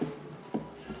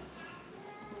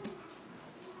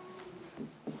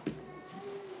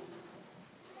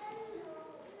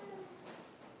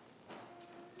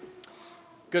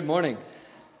Good morning,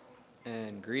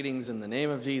 and greetings in the name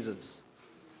of Jesus.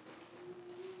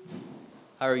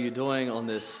 How are you doing on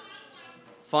this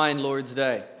fine Lord's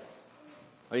Day?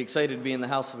 Are you excited to be in the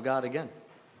house of God again?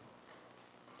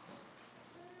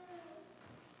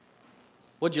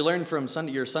 What'd you learn from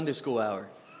your Sunday school hour?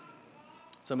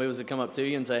 Somebody was to come up to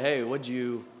you and say, hey, what'd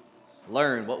you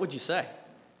learn? What would you say?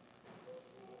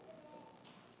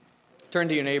 Turn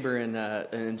to your neighbor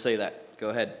and say that.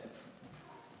 Go ahead.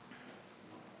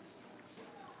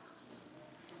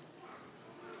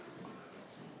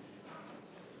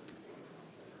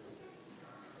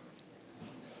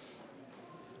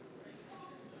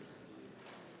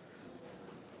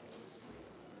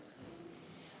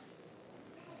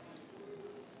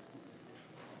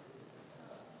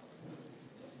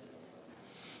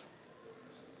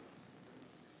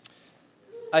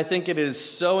 I think it is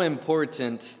so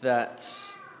important that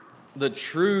the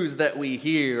truths that we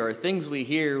hear or things we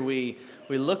hear, we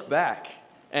look back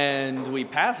and we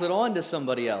pass it on to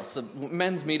somebody else. A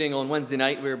men's meeting on Wednesday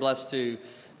night, we were blessed to,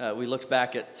 we looked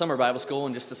back at summer Bible school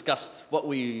and just discussed what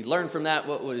we learned from that,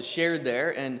 what was shared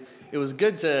there, and it was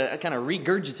good to kind of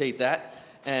regurgitate that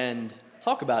and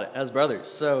talk about it as brothers.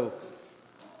 So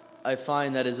I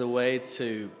find that is a way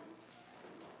to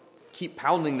keep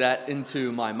pounding that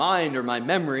into my mind or my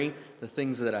memory, the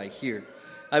things that I hear.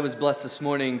 I was blessed this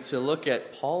morning to look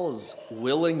at Paul's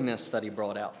willingness that he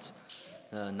brought out.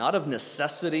 Not of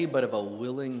necessity, but of a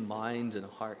willing mind and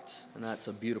heart. And that's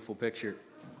a beautiful picture.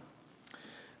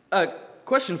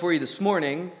 Question for you this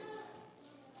morning.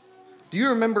 Do you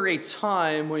remember a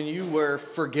time when you were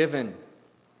forgiven?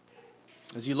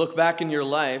 As you look back in your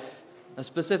life, a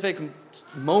specific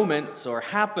moment or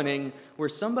happening where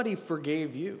somebody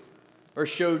forgave you or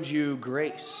showed you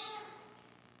grace.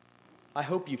 I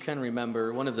hope you can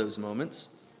remember one of those moments.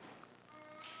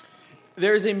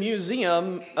 There's a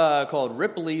museum called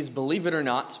Ripley's Believe It or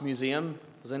Not Museum.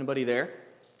 Was anybody there?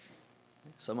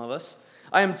 Some of us.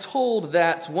 I am told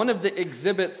that one of the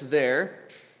exhibits there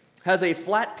has a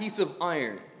flat piece of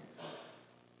iron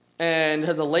and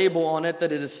has a label on it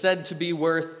that it is said to be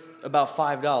worth about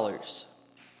 $5.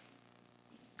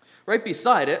 Right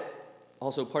beside it,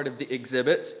 also part of the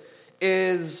exhibit,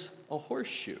 is a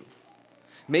horseshoe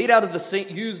made out of the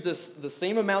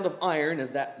same amount of iron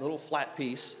as that little flat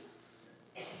piece.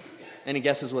 Any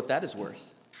guesses what that is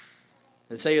worth?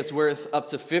 They say it's worth up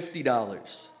to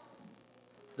 $50.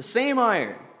 The same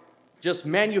iron, just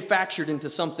manufactured into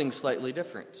something slightly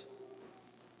different.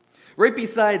 Right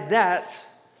beside that,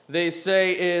 they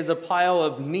say, is a pile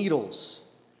of needles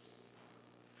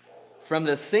from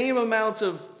the same amount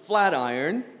of flat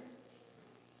iron,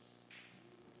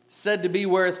 said to be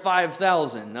worth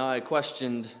 $5,000. Now I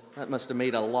questioned, that must have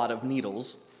made a lot of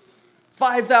needles.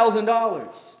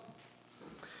 $5,000.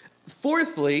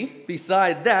 Fourthly,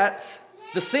 beside that,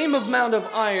 the same amount of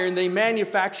iron they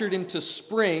manufactured into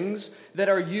springs that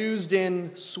are used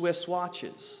in Swiss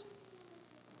watches.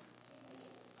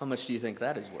 How much do you think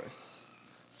that is worth?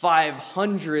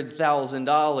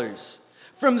 $500,000.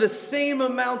 From the same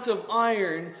amount of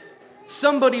iron,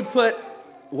 somebody put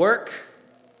work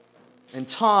and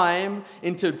time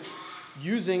into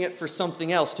using it for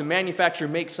something else, to manufacture,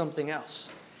 make something else.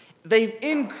 They've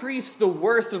increased the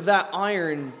worth of that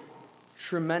iron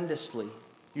tremendously.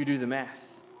 You do the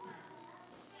math.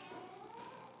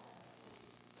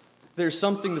 There's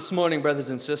something this morning, brothers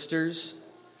and sisters,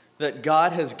 that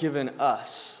God has given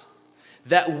us,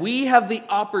 that we have the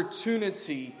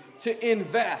opportunity to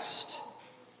invest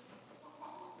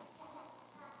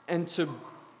and to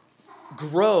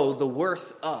grow the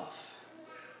worth of.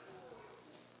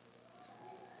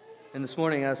 And this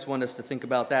morning, I just want us to think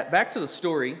about that. Back to the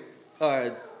story,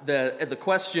 the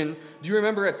question, do you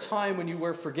remember a time when you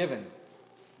were forgiven?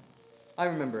 I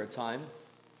remember a time.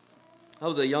 I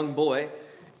was a young boy,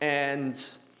 and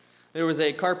there was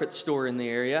a carpet store in the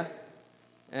area,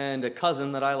 and a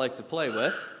cousin that I liked to play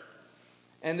with.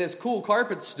 And this cool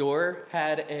carpet store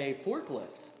had a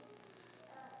forklift.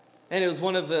 And it was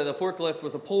one of the forklift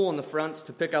with a pole in the front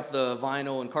to pick up the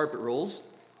vinyl and carpet rolls.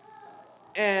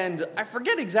 And I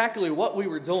forget exactly what we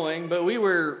were doing, but we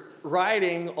were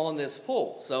riding on this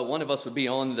pole. So one of us would be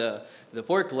on the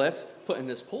forklift, putting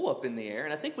this pole up in the air,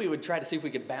 and I think we would try to see if we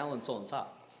could balance on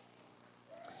top.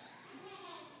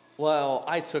 Well,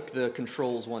 I took the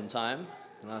controls one time,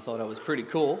 and I thought I was pretty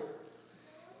cool.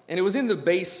 And it was in the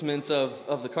basement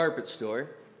of the carpet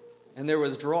store, and there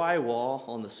was drywall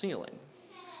on the ceiling,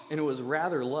 and it was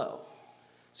rather low.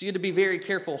 So you had to be very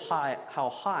careful how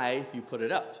high you put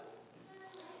it up.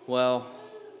 Well,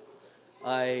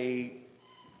 I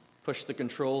pushed the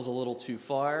controls a little too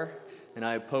far, and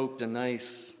I poked a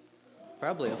nice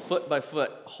probably a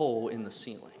foot-by-foot hole in the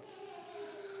ceiling.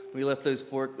 We left we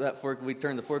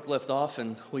turned the forklift off,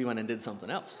 and we went and did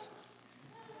something else.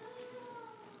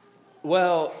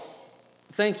 Well,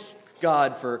 thank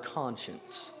God for a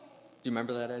conscience. Do you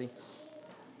remember that, Eddie?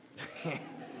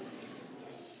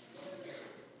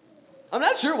 I'm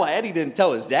not sure why Eddie didn't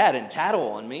tell his dad and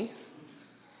tattle on me.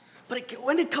 But it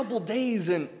went a couple days,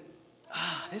 and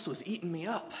this was eating me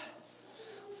up.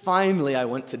 Finally, I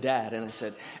went to Dad, and I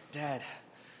said, Dad,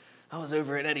 I was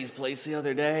over at Eddie's place the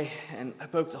other day, and I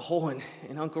poked a hole in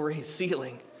Uncle Ray's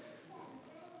ceiling.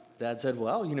 Dad said,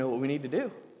 well, you know what we need to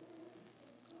do?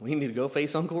 We need to go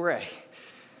face Uncle Ray.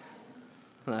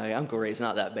 Uncle Ray's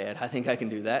not that bad. I think I can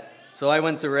do that. So I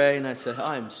went to Ray, and I said,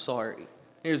 I'm sorry.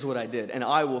 Here's what I did, and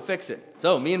I will fix it.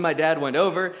 So me and my dad went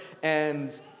over,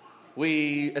 and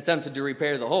we attempted to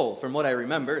repair the hole. From what I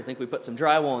remember, I think we put some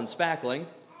drywall and spackling.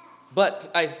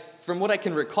 But from what I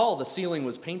can recall, the ceiling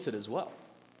was painted as well.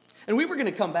 And we were going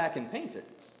to come back and paint it,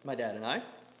 my dad and I.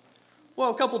 Well,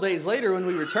 a couple days later, when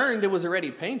we returned, it was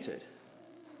already painted.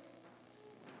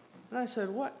 And I said,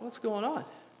 what's going on?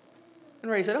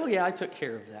 And Ray said, oh yeah, I took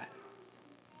care of that.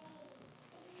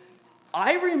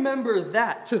 I remember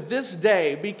that to this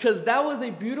day because that was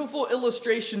a beautiful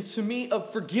illustration to me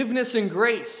of forgiveness and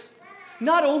grace.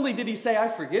 Not only did he say, I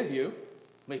forgive you,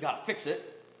 but you got to fix it.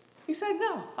 He said,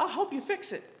 no, I'll help you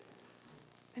fix it.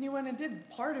 And he went and did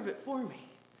part of it for me.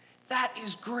 That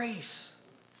is grace.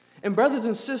 And brothers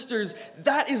and sisters,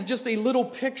 that is just a little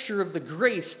picture of the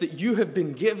grace that you have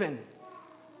been given.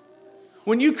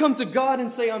 When you come to God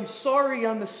and say, I'm sorry,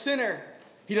 I'm a sinner,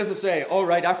 he doesn't say, all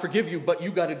right, I forgive you, but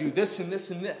you got to do this and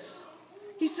this and this.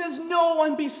 He says, no,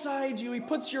 I'm beside you. He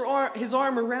puts his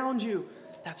arm around you.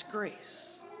 That's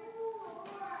grace.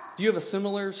 Do you have a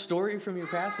similar story from your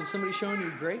past of somebody showing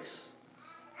you grace?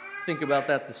 Think about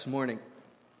that this morning.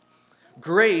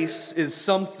 Grace is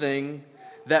something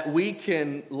that we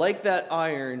can, like that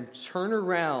iron, turn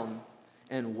around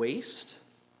and waste,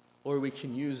 or we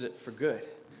can use it for good.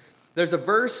 There's a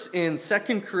verse in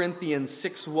 2 Corinthians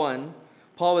 6:1.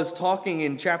 Paul is talking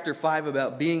in chapter 5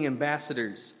 about being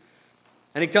ambassadors.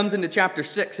 And he comes into chapter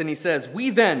 6 and he says,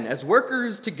 we then, as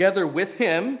workers together with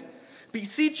him,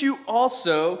 beseech you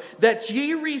also that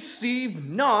ye receive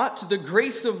not the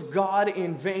grace of God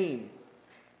in vain.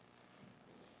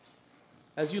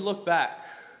 As you look back,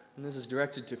 and this is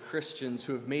directed to Christians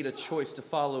who have made a choice to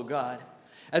follow God,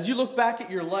 as you look back at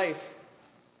your life,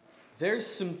 there's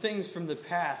some things from the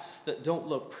past that don't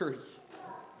look pretty.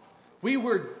 We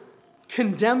were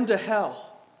condemned to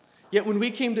hell, yet when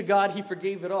we came to God, he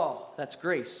forgave it all. That's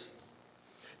grace.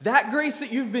 That grace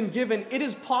that you've been given, it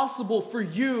is possible for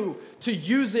you to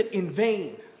use it in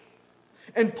vain.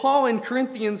 And Paul in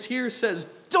Corinthians here says,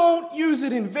 don't use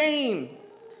it in vain.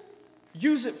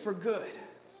 Use it for good.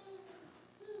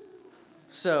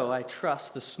 So I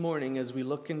trust this morning as we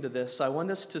look into this, I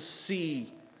want us to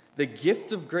see the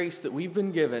gift of grace that we've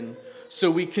been given so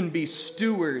we can be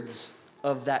stewards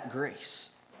of that grace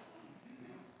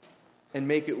and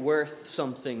make it worth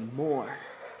something more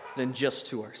than just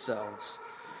to ourselves.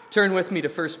 Turn with me to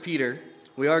 1 Peter.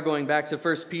 We are going back to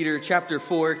 1 Peter chapter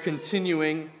 4,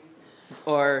 continuing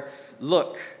our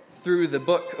look through the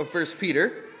book of 1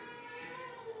 Peter.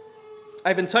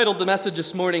 I've entitled the message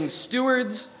this morning,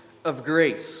 Stewards of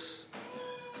Grace.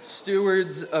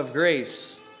 Stewards of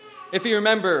Grace. If you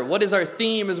remember, what is our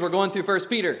theme as we're going through 1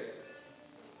 Peter?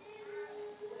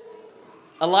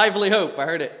 A lively hope. I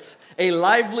heard it. A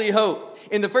lively hope.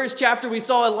 In the first chapter, we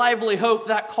saw a lively hope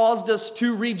that caused us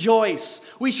to rejoice.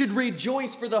 We should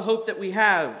rejoice for the hope that we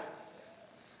have.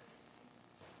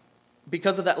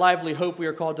 Because of that lively hope, we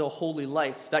are called to a holy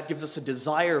life. That gives us a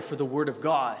desire for the Word of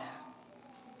God.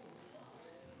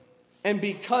 And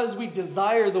because we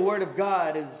desire the Word of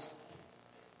God, as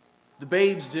the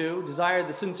babes do, desire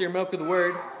the sincere milk of the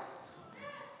Word,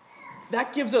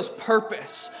 that gives us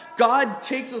purpose. God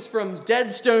takes us from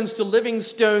dead stones to living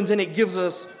stones, and it gives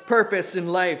us purpose in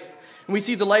life. And we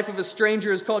see the life of a stranger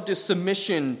is called to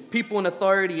submission, people in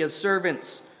authority as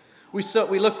servants. We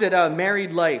looked at a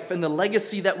married life and the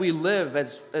legacy that we leave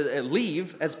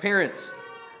as parents.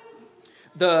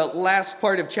 The last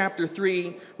part of chapter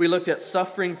 3, we looked at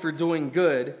suffering for doing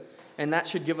good, and that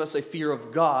should give us a fear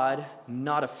of God,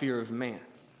 not a fear of man.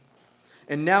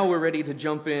 And now we're ready to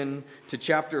jump in to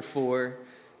chapter 4.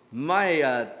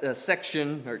 My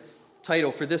section, or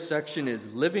title for this section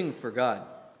is Living for God.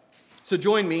 So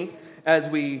join me as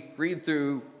we read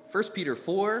through 1 Peter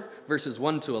 4, verses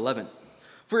 1 to 11.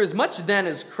 For as much then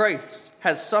as Christ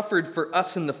has suffered for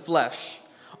us in the flesh,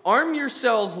 arm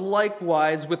yourselves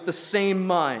likewise with the same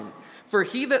mind. For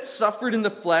he that suffered in the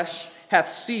flesh hath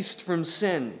ceased from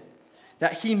sin,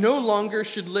 that he no longer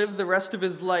should live the rest of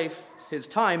his life, his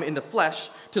time in the flesh,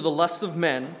 to the lusts of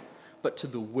men, but to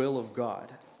the will of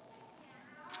God.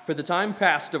 For the time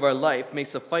past of our life may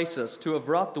suffice us to have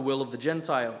wrought the will of the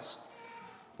Gentiles,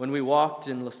 when we walked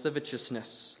in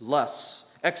lasciviousness, lusts,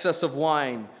 excess of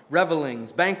wine,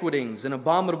 revelings, banquetings, and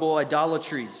abominable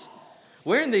idolatries,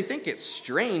 wherein they think it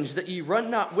strange that ye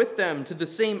run not with them to the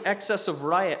same excess of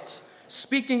riot,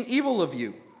 speaking evil of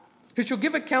you, who shall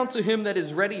give account to him that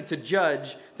is ready to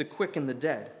judge the quick and the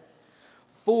dead.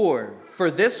 For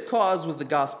this cause was the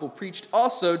gospel preached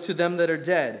also to them that are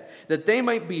dead, that they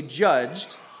might be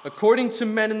judged according to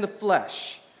men in the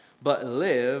flesh, but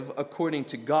live according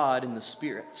to God in the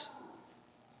Spirit.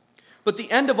 But the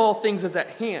end of all things is at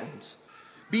hand.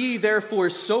 Be ye therefore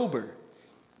sober,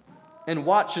 and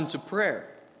watch unto prayer.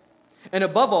 And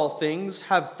above all things,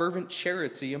 have fervent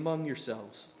charity among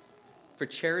yourselves. For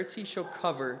charity shall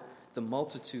cover the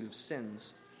multitude of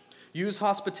sins. Use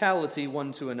hospitality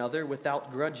one to another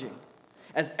without grudging.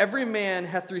 As every man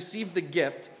hath received the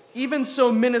gift, even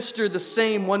so minister the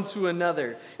same one to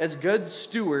another, as good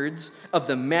stewards of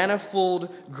the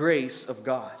manifold grace of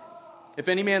God. If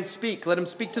any man speak, let him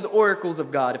speak to the oracles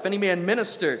of God. If any man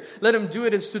minister, let him do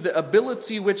it as to the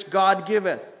ability which God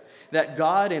giveth, that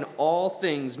God in all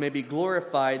things may be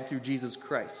glorified through Jesus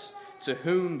Christ, to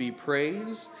whom be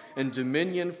praise and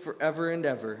dominion forever and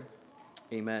ever.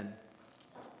 Amen.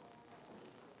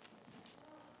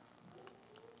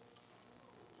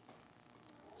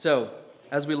 So,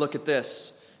 as we look at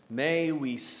this, may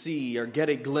we see or get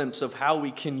a glimpse of how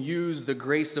we can use the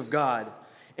grace of God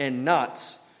and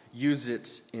not use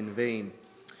it in vain.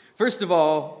 First of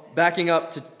all, backing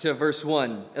up to verse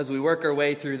 1, as we work our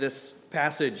way through this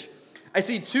passage, I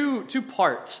see two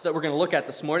parts that we're going to look at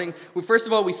this morning. First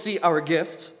of all, we see our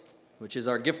gift, which is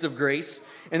our gift of grace,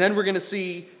 and then we're going to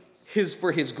see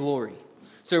for his glory.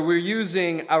 So we're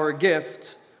using our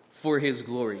gift for his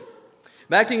glory.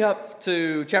 Backing up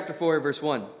to chapter 4, verse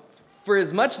 1. For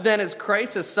as much then as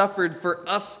Christ has suffered for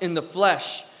us in the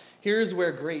flesh, here's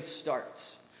where grace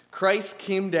starts. Christ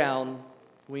came down,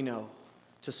 we know,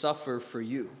 to suffer for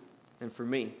you and for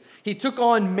me. He took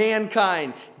on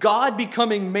mankind, God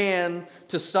becoming man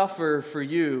to suffer for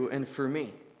you and for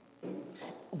me.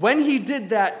 When he did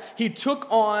that, he took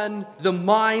on the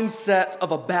mindset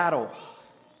of a battle.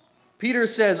 Peter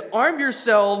says, arm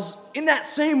yourselves in that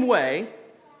same way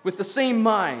with the same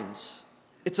minds.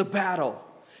 It's a battle.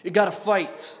 You got to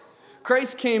fight.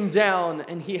 Christ came down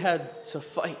and he had to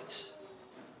fight.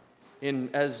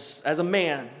 As a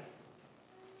man,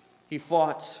 he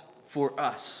fought for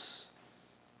us.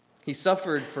 He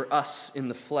suffered for us in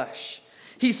the flesh.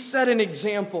 He set an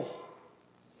example.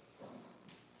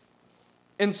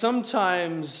 And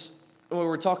sometimes when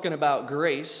we're talking about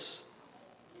grace,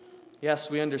 yes,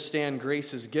 we understand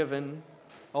grace is given.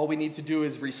 All we need to do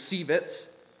is receive it.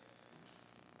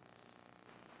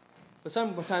 But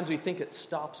sometimes we think it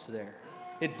stops there.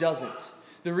 It doesn't.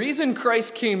 The reason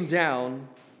Christ came down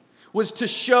was to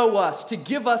show us, to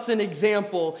give us an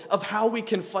example of how we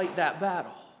can fight that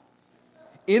battle.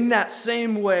 In that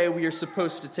same way, we are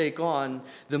supposed to take on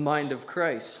the mind of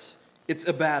Christ. It's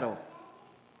a battle.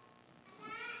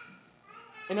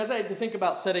 And as I had to think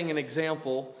about setting an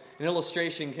example, an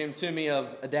illustration came to me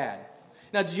of a dad.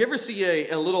 Now, did you ever see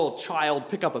a little child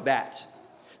pick up a bat?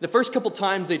 The first couple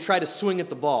times they try to swing at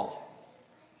the ball.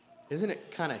 Isn't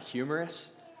it kind of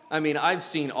humorous? I mean, I've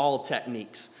seen all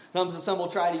techniques. Some will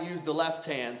try to use the left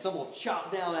hand. Some will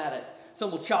chop down at it. Some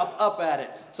will chop up at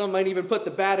it. Some might even put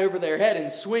the bat over their head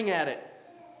and swing at it.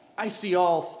 I see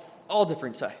all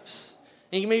different types.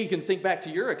 And maybe you can think back to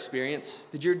your experience.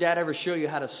 Did your dad ever show you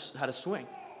how to swing?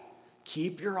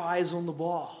 Keep your eyes on the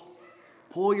ball.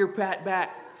 Pull your bat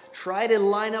back. Try to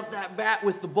line up that bat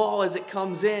with the ball as it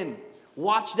comes in.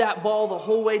 Watch that ball the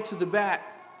whole way to the bat.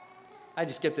 I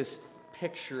just get this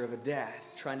picture of a dad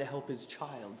trying to help his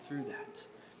child through that.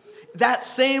 That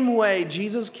same way,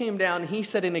 Jesus came down, he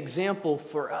set an example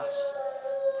for us.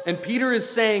 And Peter is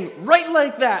saying, right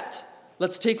like that,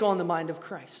 let's take on the mind of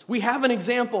Christ. We have an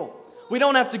example. We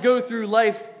don't have to go through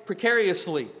life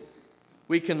precariously.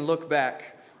 We can look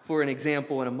back for an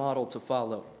example and a model to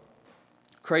follow.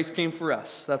 Christ came for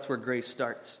us. That's where grace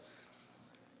starts.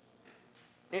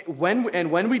 When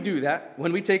we do that,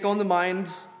 when we take on the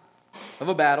minds of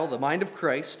a battle, the mind of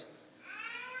Christ,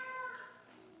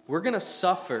 we're going to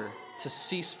suffer to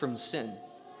cease from sin.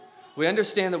 We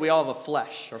understand that we all have a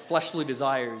flesh, or fleshly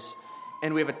desires,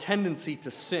 and we have a tendency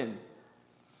to sin.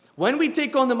 When we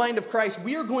take on the mind of Christ,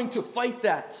 we are going to fight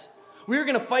that. We are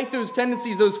going to fight those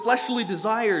tendencies, those fleshly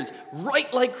desires,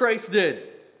 right like Christ did.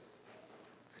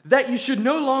 That you should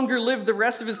no longer live the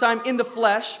rest of his time in the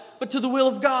flesh, but to the will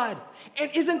of God.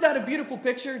 And isn't that a beautiful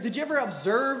picture? Did you ever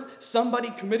observe somebody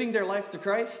committing their life to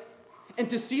Christ? And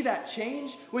to see that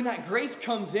change when that grace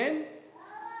comes in,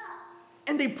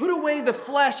 and they put away the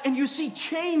flesh, and you see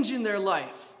change in their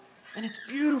life. And it's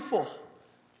beautiful.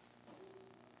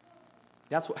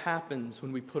 That's what happens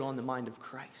when we put on the mind of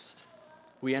Christ.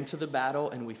 We enter the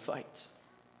battle and we fight.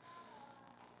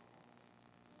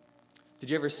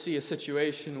 Did you ever see a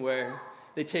situation where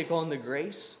they take on the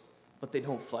grace, but they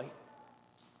don't fight?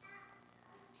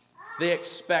 They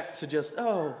expect to just,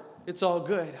 oh, it's all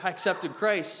good. I accepted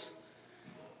Christ.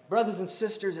 Brothers and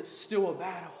sisters, it's still a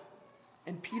battle.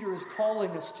 And Peter is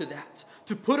calling us to that,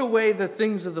 to put away the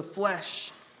things of the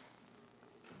flesh.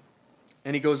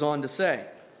 And he goes on to say,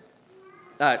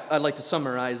 I'd like to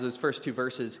summarize those first two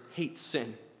verses. Hate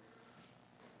sin.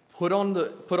 Put on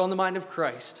the mind of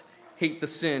Christ. Hate the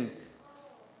sin.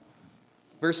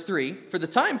 Verse 3, for the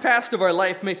time past of our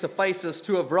life may suffice us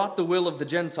to have wrought the will of the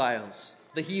Gentiles,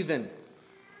 the heathen.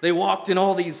 They walked in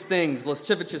all these things,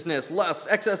 lasciviousness, lust,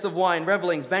 excess of wine,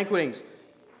 revelings, banquetings.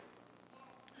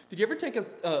 Did you ever take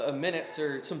a minute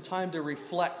or some time to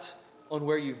reflect on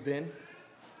where you've been?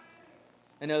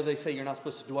 I know they say you're not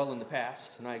supposed to dwell in the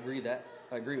past, and I agree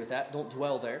with that. Don't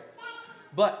dwell there.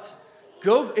 But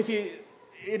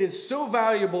it is so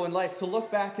valuable in life to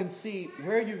look back and see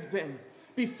where you've been.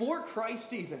 Before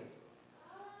Christ even.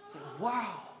 It's like,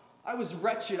 wow, I was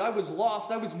wretched, I was lost,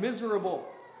 I was miserable.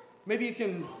 Maybe you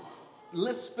can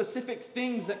list specific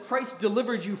things that Christ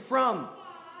delivered you from.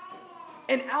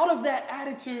 And out of that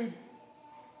attitude,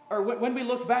 or when we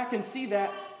look back and see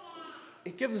that,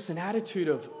 it gives us an attitude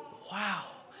of, wow,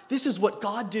 this is what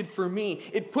God did for me.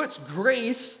 It puts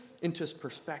grace into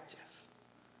perspective.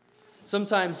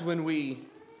 Sometimes when we,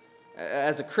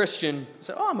 as a Christian,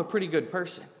 say, oh, I'm a pretty good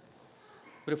person.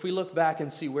 But if we look back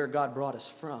and see where God brought us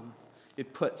from,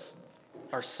 it puts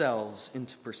ourselves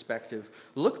into perspective.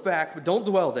 Look back, but don't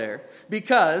dwell there,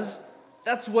 because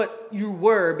that's what you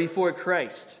were before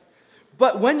Christ.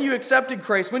 But when you accepted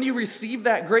Christ, when you received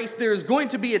that grace, there is going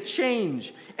to be a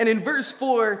change. And in verse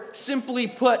 4, simply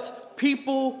put,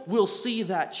 people will see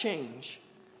that change.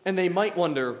 And they might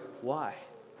wonder, why?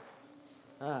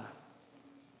 Man,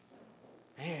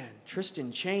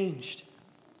 Tristan changed.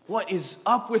 What is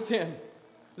up with him?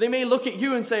 They may look at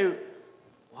you and say,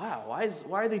 wow, why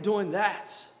are they doing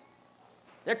that?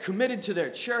 They're committed to their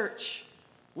church,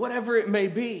 whatever it may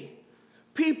be.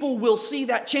 People will see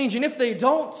that change, and if they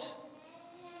don't,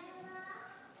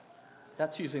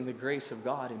 that's using the grace of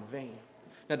God in vain.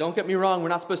 Now, don't get me wrong, we're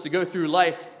not supposed to go through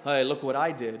life, hey, look what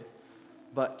I did.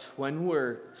 But when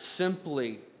we're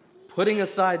simply putting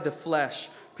aside the flesh,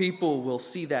 people will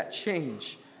see that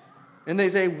change. And they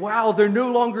say, wow, they're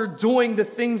no longer doing the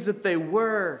things that they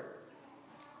were.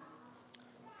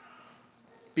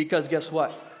 Because guess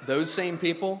what? Those same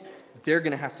people, they're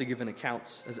going to have to give an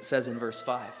account, as it says in verse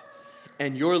 5.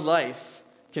 And your life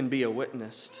can be a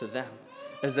witness to them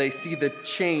as they see the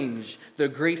change, the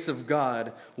grace of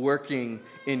God working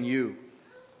in you.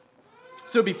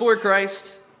 So before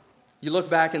Christ, you look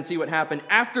back and see what happened.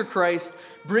 After Christ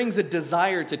brings a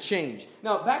desire to change.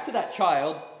 Now, back to that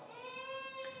child.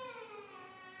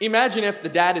 Imagine if the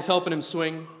dad is helping him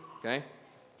swing, okay?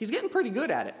 He's getting pretty good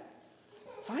at it.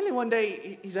 Finally, one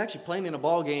day, he's actually playing in a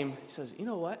ball game. He says, you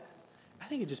know what? I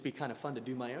think it'd just be kind of fun to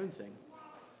do my own thing.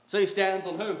 So he stands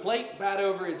on home plate, bat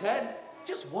over his head.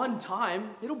 Just one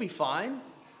time, it'll be fine.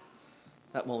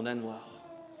 That won't end well.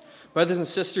 Brothers and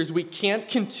sisters, we can't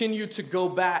continue to go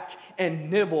back and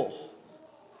nibble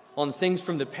on things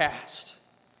from the past.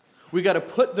 We got to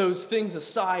put those things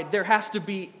aside. There has to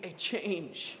be a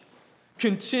change.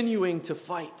 Continuing to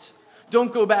fight.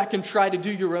 Don't go back and try to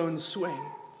do your own swing.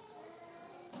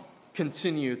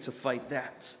 Continue to fight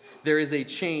that. There is a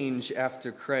change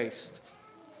after Christ.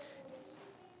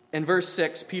 In verse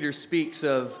 6, Peter speaks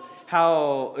of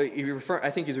how,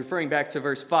 I think he's referring back to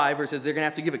verse 5, where it says they're going to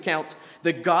have to give account.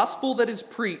 The gospel that is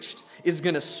preached is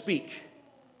going to speak.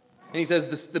 And he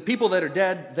says the people that are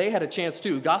dead, they had a chance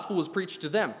too. Gospel was preached to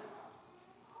them.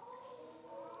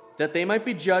 That they might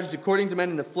be judged according to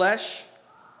men in the flesh,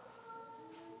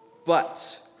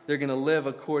 but they're going to live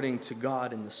according to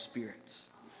God in the Spirit.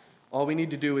 All we need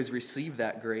to do is receive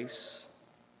that grace.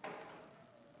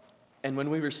 And when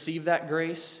we receive that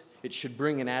grace, it should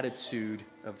bring an attitude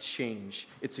of change.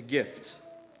 It's a gift.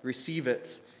 Receive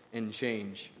it and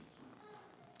change.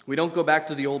 We don't go back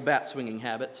to the old bat swinging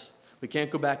habits. We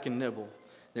can't go back and nibble.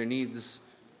 There needs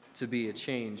to be a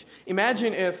change.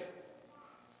 Imagine if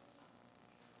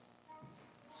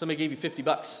somebody gave you $50.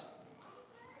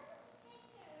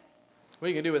 What are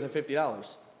you going to do with the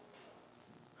 $50?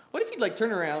 What if you'd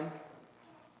turn around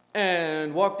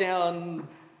and walk down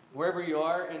wherever you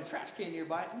are and trash can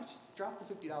nearby and just drop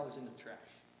the $50 into the trash.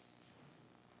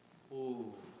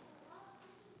 Ooh.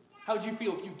 How would you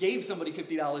feel if you gave somebody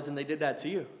 $50 and they did that to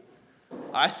you?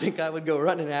 I think I would go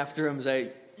running after him and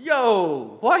say,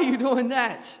 yo, why are you doing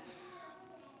that?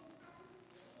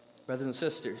 Brothers and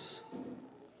sisters,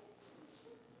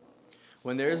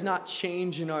 when there is not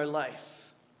change in our life,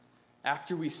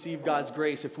 after we receive God's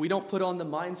grace, if we don't put on the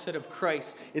mindset of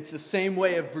Christ, it's the same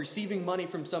way of receiving money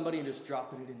from somebody and just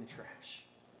dropping it in the trash.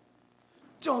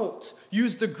 Don't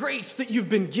use the grace that you've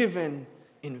been given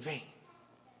in vain.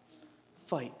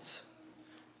 Fight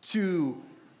to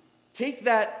take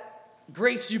that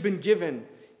grace you've been given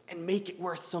and make it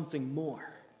worth something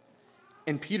more.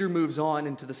 And Peter moves on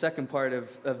into the second part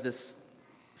of this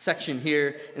section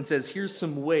here and says, here's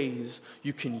some ways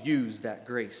you can use that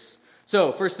grace.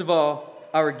 So, first of all,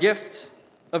 our gift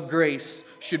of grace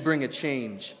should bring a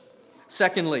change.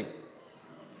 Secondly,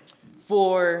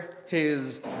 for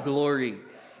his glory.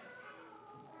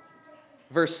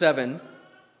 Verse 7,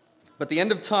 but the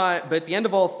end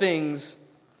of all things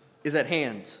is at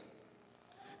hand.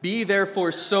 Be ye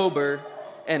therefore sober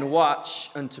and watch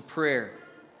unto prayer.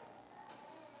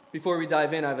 Before we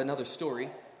dive in, I have another story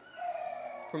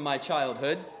from my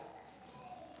childhood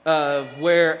of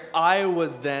where I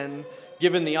was then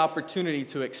given the opportunity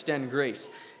to extend grace.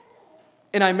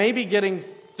 And I may be getting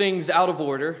things out of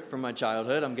order from my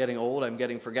childhood. I'm getting old, I'm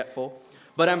getting forgetful.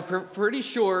 But I'm pretty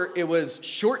sure it was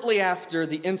shortly after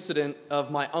the incident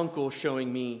of my uncle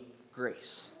showing me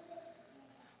grace.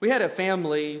 We had a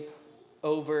family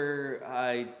over,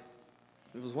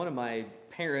 it was one of my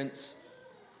parents'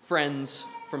 friends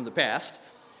from the past,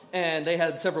 and they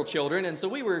had several children, and so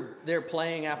we were there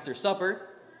playing after supper,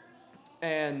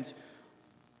 and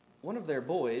one of their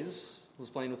boys was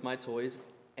playing with my toys,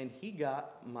 and he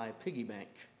got my piggy bank,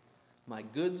 my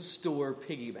goods store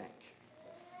piggy bank.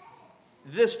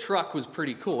 This truck was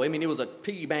pretty cool. I mean, it was a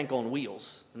piggy bank on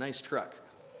wheels, a nice truck.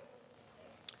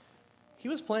 He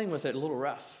was playing with it a little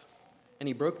rough, and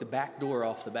he broke the back door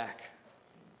off the back.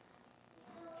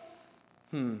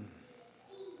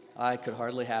 I could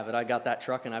hardly have it. I got that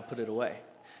truck and I put it away.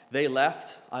 They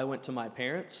left. I went to my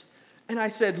parents, and I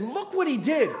said, look what he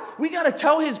did. We got to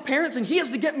tell his parents, and he has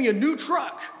to get me a new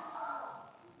truck.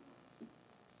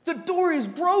 The door is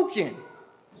broken.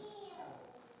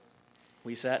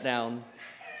 We sat down,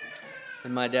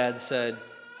 and my dad said,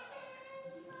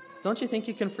 don't you think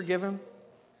you can forgive him?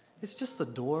 It's just the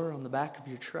door on the back of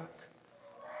your truck.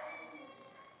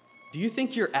 Do you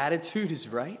think your attitude is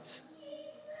right?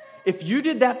 If you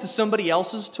did that to somebody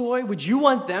else's toy, would you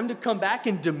want them to come back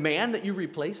and demand that you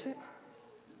replace it?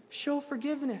 Show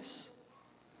forgiveness.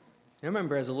 I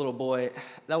remember as a little boy,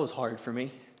 that was hard for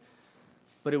me,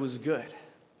 but it was good.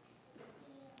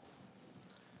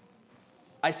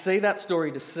 I say that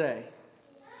story to say,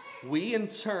 we in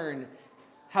turn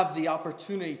have the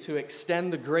opportunity to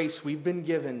extend the grace we've been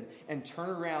given and turn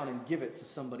around and give it to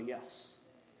somebody else.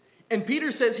 And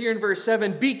Peter says here in verse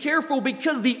 7, be careful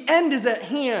because the end is at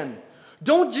hand.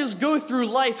 Don't just go through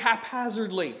life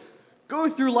haphazardly. Go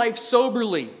through life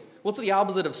soberly. What's the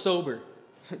opposite of sober?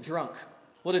 Drunk.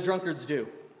 What do drunkards do?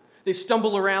 They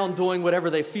stumble around doing whatever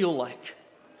they feel like.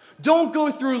 Don't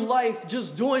go through life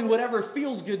just doing whatever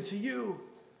feels good to you.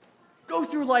 Go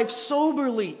through life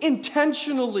soberly,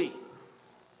 intentionally,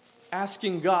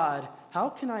 asking God, how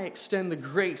can I extend the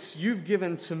grace you've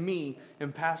given to me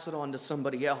and pass it on to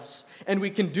somebody else? And we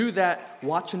can do that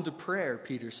watching to prayer,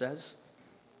 Peter says.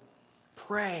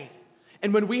 Pray.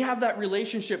 And when we have that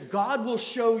relationship, God will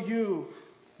show you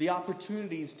the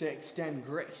opportunities to extend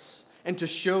grace and to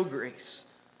show grace,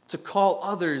 to call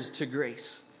others to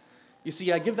grace. You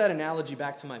see, I give that analogy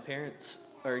back to my parents,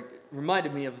 or it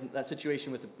reminded me of that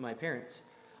situation with my parents.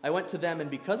 I went to them, and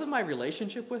because of my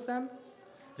relationship with them,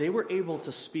 they were able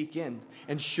to speak in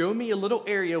and show me a little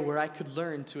area where I could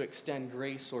learn to extend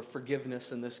grace or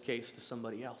forgiveness, in this case, to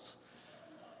somebody else.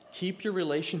 Keep your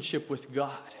relationship with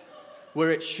God where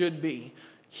it should be.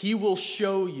 He will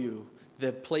show you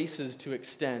the places to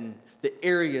extend, the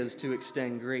areas to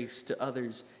extend grace to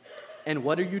others. And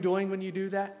what are you doing when you do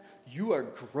that? You are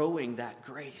growing that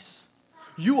grace.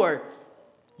 You are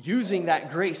using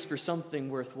that grace for something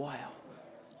worthwhile.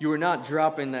 You are not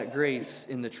dropping that grace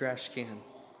in the trash can.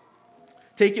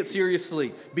 Take it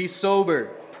seriously. Be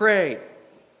sober. Pray.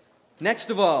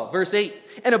 Next of all, verse 8.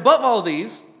 And above all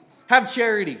these, have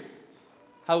charity.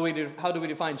 How do we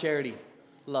define charity?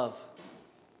 Love.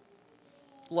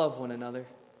 Love one another.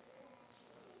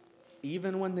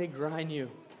 Even when they grind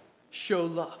you, show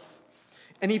love.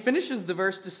 And he finishes the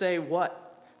verse to say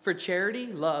what? For charity,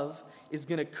 love, is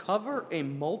going to cover a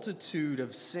multitude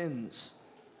of sins.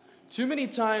 Too many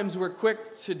times we're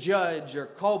quick to judge or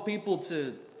call people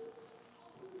to,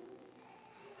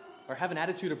 or have an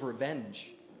attitude of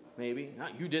revenge, maybe. "No,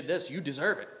 you did this, you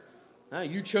deserve it. No,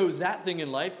 you chose that thing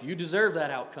in life, you deserve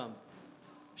that outcome."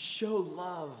 Show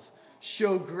love,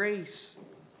 show grace.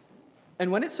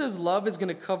 And when it says love is going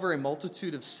to cover a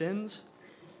multitude of sins,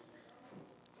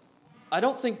 I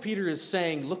don't think Peter is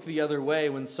saying look the other way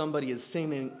when somebody is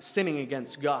sinning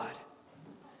against God.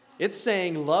 It's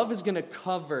saying love is going to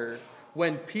cover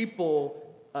when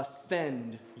people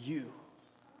offend you.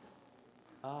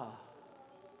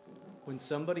 When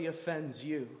somebody offends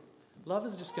you, love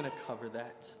is just going to cover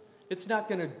that. It's not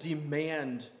going to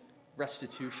demand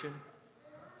restitution.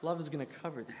 Love is going to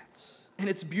cover that. And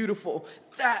it's beautiful.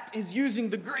 That is using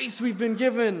the grace we've been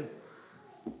given.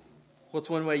 What's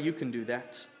one way you can do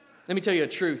that? Let me tell you a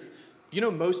truth. You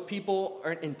know, most people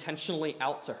aren't intentionally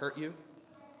out to hurt you.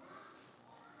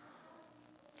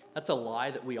 That's a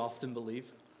lie that we often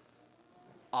believe.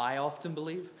 I often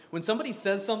believe. When somebody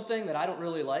says something that I don't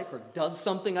really like or does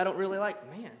something I don't really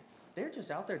like, man, they're just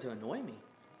out there to annoy me.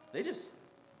 That is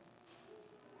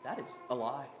a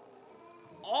lie.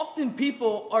 Often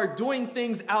people are doing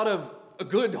things out of a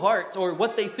good heart or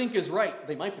what they think is right.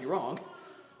 They might be wrong,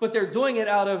 but they're doing it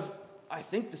out of, I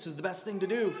think this is the best thing to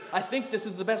do. I think this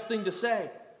is the best thing to say.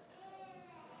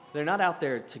 They're not out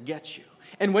there to get you.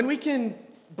 And when we can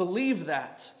believe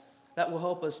that, that will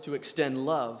help us to extend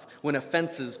love when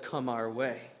offenses come our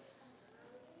way.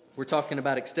 We're talking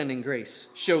about extending grace.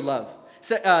 Show love.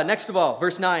 Next of all,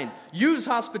 verse 9. Use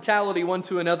hospitality one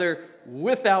to another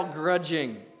without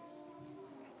grudging.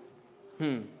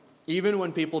 Even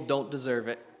when people don't deserve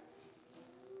it.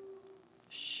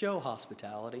 Show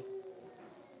hospitality.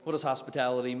 What does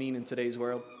hospitality mean in today's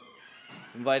world?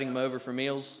 Inviting them over for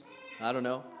meals? I don't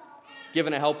know.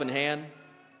 Giving a helping hand?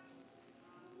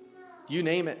 You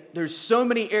name it. There's so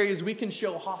many areas we can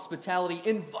show hospitality,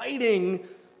 inviting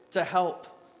to help.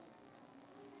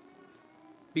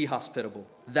 Be hospitable.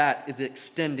 That is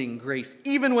extending grace,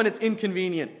 even when it's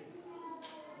inconvenient.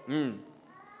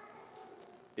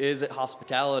 Is it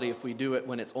hospitality if we do it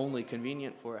when it's only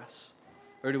convenient for us?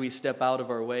 Or do we step out of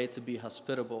our way to be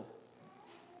hospitable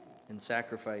and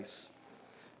sacrifice?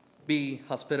 Be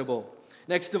hospitable.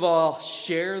 Next of all,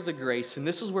 share the grace. And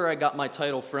this is where I got my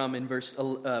title from in verse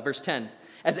 10.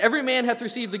 As every man hath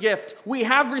received the gift, we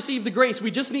have received the grace.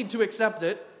 We just need to accept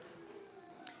it.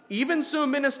 Even so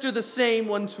minister the same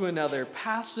one to another.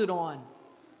 Pass it on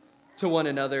to one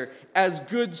another as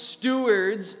good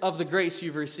stewards of the grace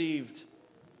you've received.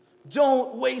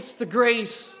 Don't waste the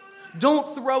grace.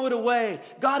 Don't throw it away.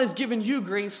 God has given you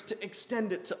grace to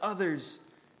extend it to others.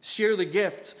 Share the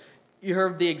gift. You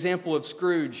heard the example of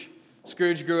Scrooge.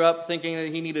 Scrooge grew up thinking that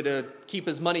he needed to keep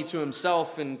his money to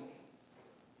himself and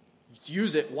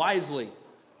use it wisely.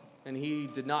 And he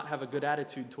did not have a good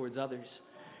attitude towards others.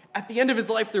 At the end of his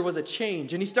life, there was a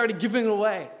change, and he started giving it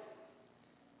away.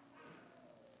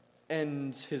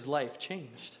 And his life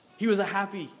changed. He was a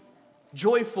happy,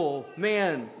 joyful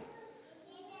man.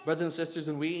 Brothers and sisters,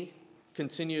 and we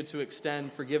continue to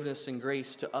extend forgiveness and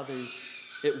grace to others,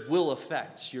 it will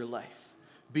affect your life.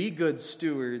 Be good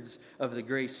stewards of the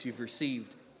grace you've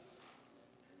received.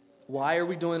 Why are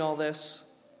we doing all this?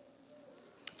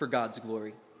 For God's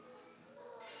glory.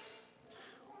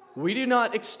 We do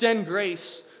not extend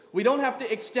grace. We don't have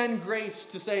to extend grace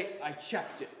to say, I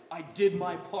checked it. I did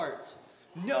my part.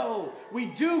 No, we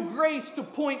do grace to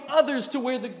point others to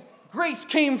where the grace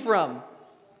came from.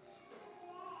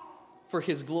 For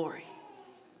His glory.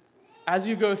 As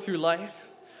you go through life,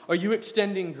 are you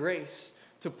extending grace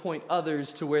to point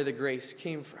others to where the grace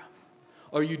came from?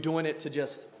 Or are you doing it to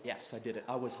just, yes, I did it.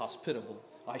 I was hospitable.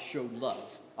 I showed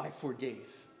love. I forgave.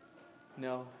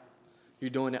 No, you're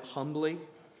doing it humbly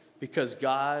because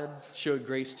God showed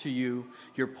grace to you.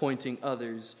 You're pointing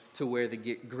others to where the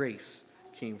grace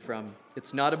came from.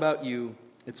 It's not about you.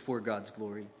 It's for God's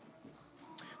glory.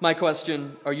 My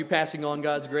question, are you passing on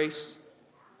God's grace?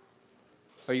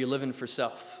 Are you living for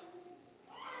self?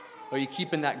 Are you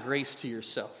keeping that grace to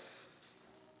yourself?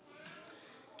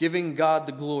 Giving God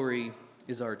the glory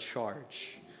is our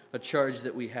charge, a charge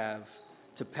that we have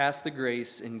to pass the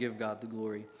grace and give God the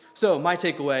glory. So my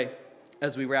takeaway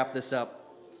as we wrap this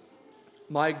up,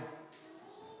 my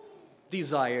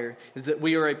desire is that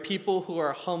we are a people who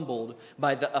are humbled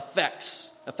by the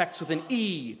effects with an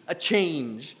E, a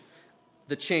change,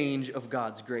 the change of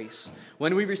God's grace.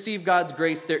 When we receive God's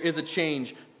grace, there is a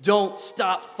change. Don't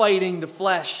stop fighting the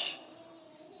flesh.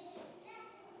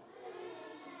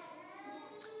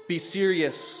 Be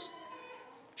serious.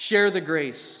 Share the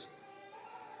grace.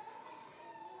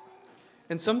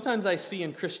 And sometimes I see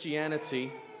in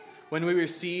Christianity, when we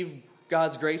receive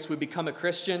God's grace, we become a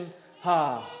Christian.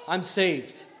 I'm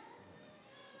saved.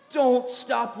 Don't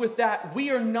stop with that. We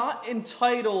are not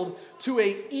entitled to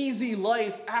an easy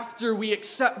life after we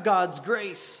accept God's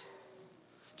grace.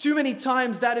 Too many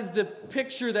times that is the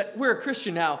picture that we're a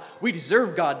Christian now. We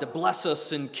deserve God to bless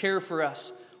us and care for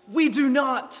us. We do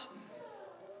not.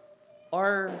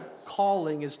 Our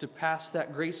calling is to pass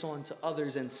that grace on to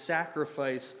others and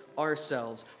sacrifice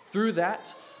ourselves. Through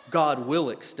that, God will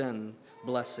extend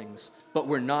blessings, but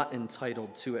we're not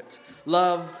entitled to it.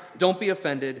 Love, don't be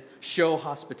offended, show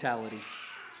hospitality.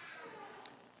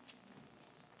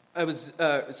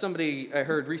 Somebody I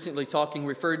heard recently talking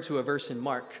referred to a verse in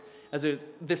Mark as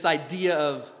this idea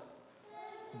of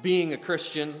being a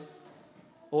Christian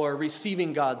or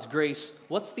receiving God's grace.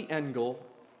 What's the end goal?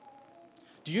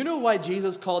 Do you know why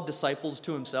Jesus called disciples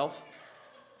to himself?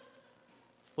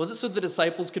 Was it so the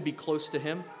disciples could be close to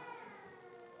him?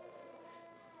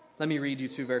 Let me read you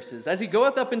 2 verses. As he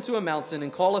goeth up into a mountain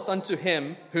and calleth unto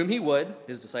him whom he would,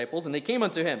 his disciples, and they came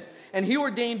unto him. And he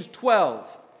ordained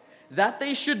 12, that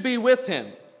they should be with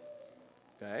him.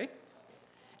 Okay?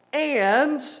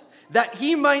 And that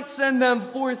he might send them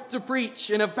forth to preach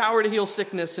and have power to heal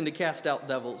sickness and to cast out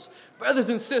devils. Brothers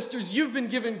and sisters, you've been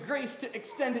given grace to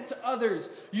extend it to others.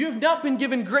 You've not been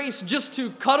given grace just to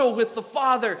cuddle with the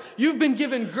Father. You've been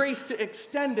given grace to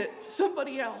extend it to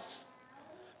somebody else.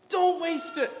 Don't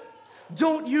waste it.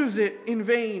 Don't use it in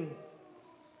vain.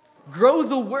 Grow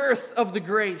the worth of the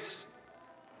grace.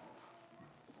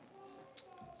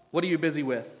 What are you busy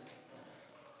with?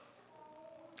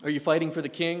 Are you fighting for the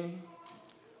king?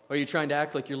 Or are you trying to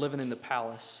act like you're living in the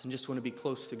palace and just want to be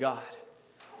close to God?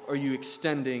 Or are you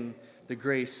extending the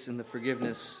grace and the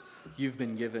forgiveness you've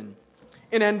been given?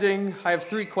 In ending, I have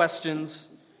 3 questions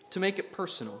to make it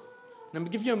personal. And I'm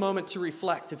going to give you a moment to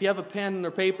reflect. If you have a pen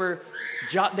or paper,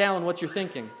 jot down what you're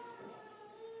thinking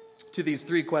to these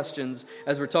 3 questions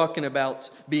as we're talking about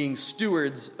being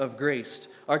stewards of grace.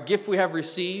 Our gift we have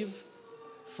received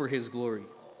for his glory.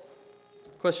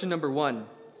 Question number 1.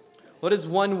 What is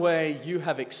one way you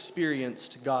have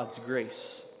experienced God's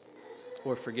grace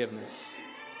or forgiveness?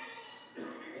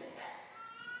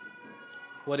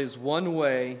 What is one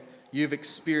way you've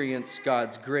experienced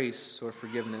God's grace or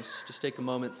forgiveness? Just take a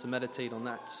moment to meditate on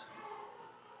that.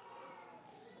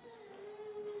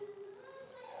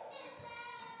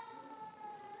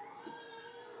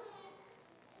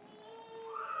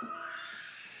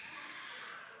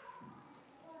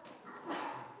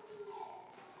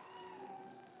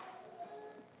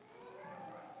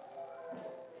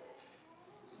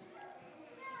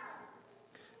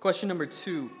 Question number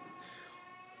 2.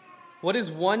 What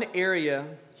is one area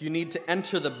you need to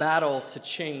enter the battle to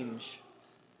change?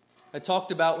 I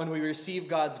talked about when we receive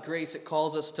God's grace, it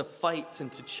calls us to fight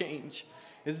and to change.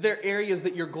 Is there areas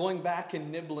that you're going back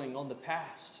and nibbling on the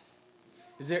past?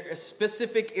 Is there a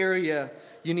specific area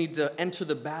you need to enter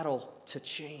the battle to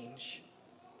change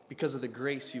because of the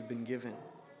grace you've been given?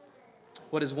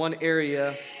 What is one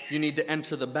area you need to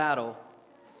enter the battle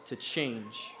to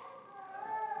change?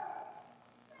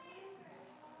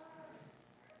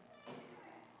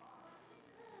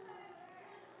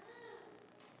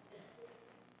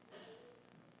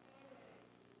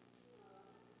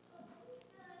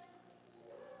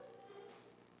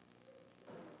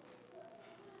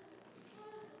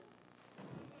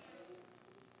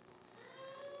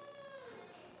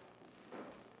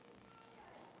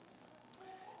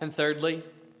 And thirdly,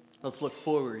 let's look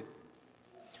forward.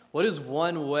 What is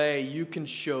one way you can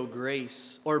show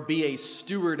grace or be a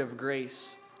steward of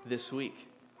grace this week?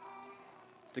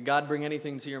 Did God bring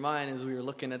anything to your mind as we were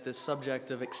looking at this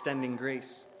subject of extending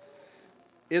grace?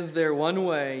 Is there one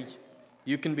way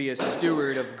you can be a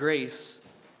steward of grace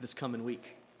this coming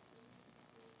week?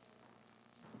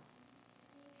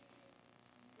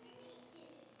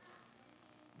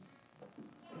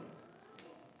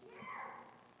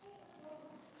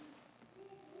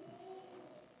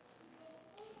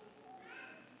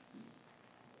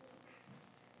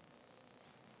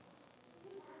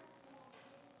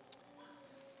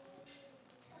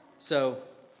 So,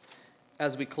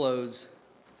 as we close,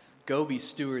 go be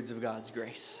stewards of God's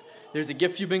grace. There's a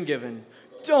gift you've been given.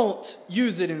 Don't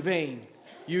use it in vain.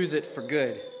 Use it for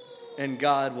good, and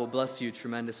God will bless you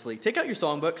tremendously. Take out your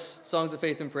songbooks, Songs of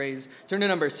Faith and Praise. Turn to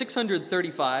number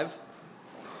 635.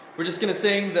 We're just going to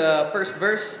sing the first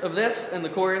verse of this and the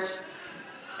chorus.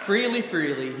 Freely,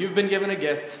 freely, you've been given a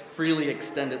gift. Freely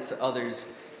extend it to others.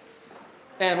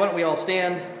 And why don't we all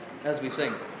stand as we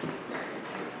sing?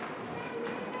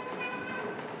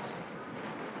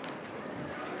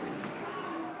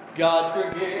 God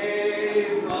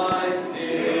forgave my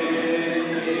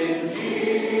sin in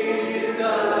Jesus'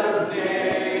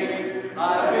 name.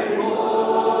 I've been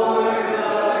born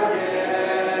again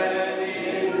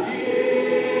in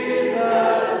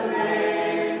Jesus'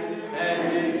 name.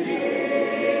 And in Jesus'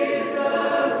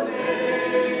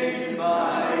 name I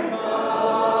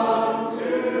come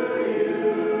to you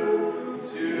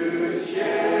to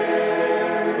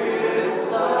share His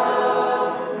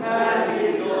love as He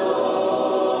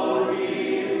told me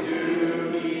to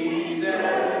be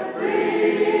set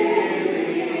freely,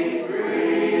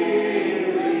 freely.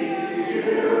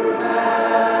 You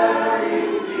have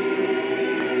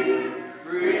received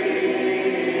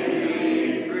freely,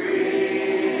 freely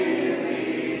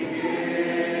give.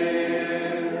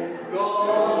 Go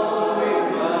in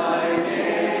my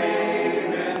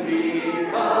name, and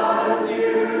because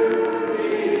you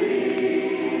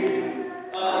believe,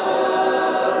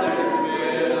 others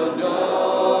will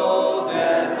know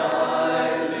that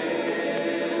I live.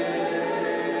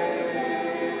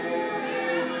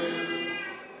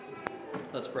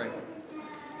 Let's pray.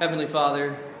 Heavenly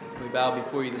Father, we bow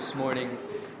before you this morning,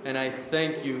 and I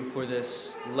thank you for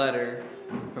this letter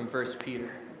from 1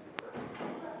 Peter.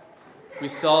 We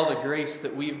saw the grace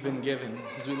that we've been given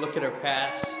as we look at our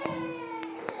past.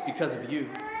 It's because of you.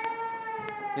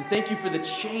 And thank you for the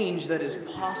change that is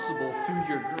possible through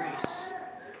your grace.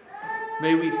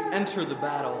 May we enter the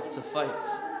battle to fight.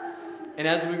 And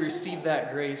as we receive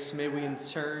that grace, may we in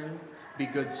turn be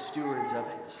good stewards of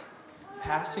it,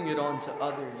 passing it on to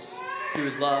others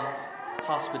through love,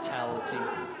 hospitality,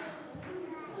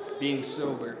 being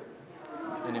sober,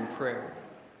 and in prayer.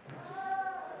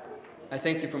 I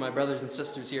thank you for my brothers and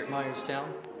sisters here at Myerstown.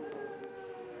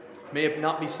 May it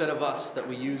not be said of us that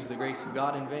we use the grace of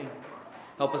God in vain.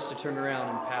 Help us to turn around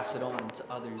and pass it on to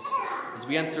others. As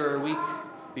we enter our week,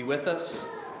 be with us,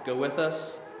 go with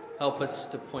us, help us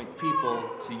to point people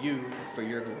to you for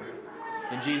your glory.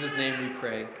 In Jesus' name we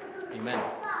pray. Amen.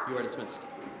 You are dismissed.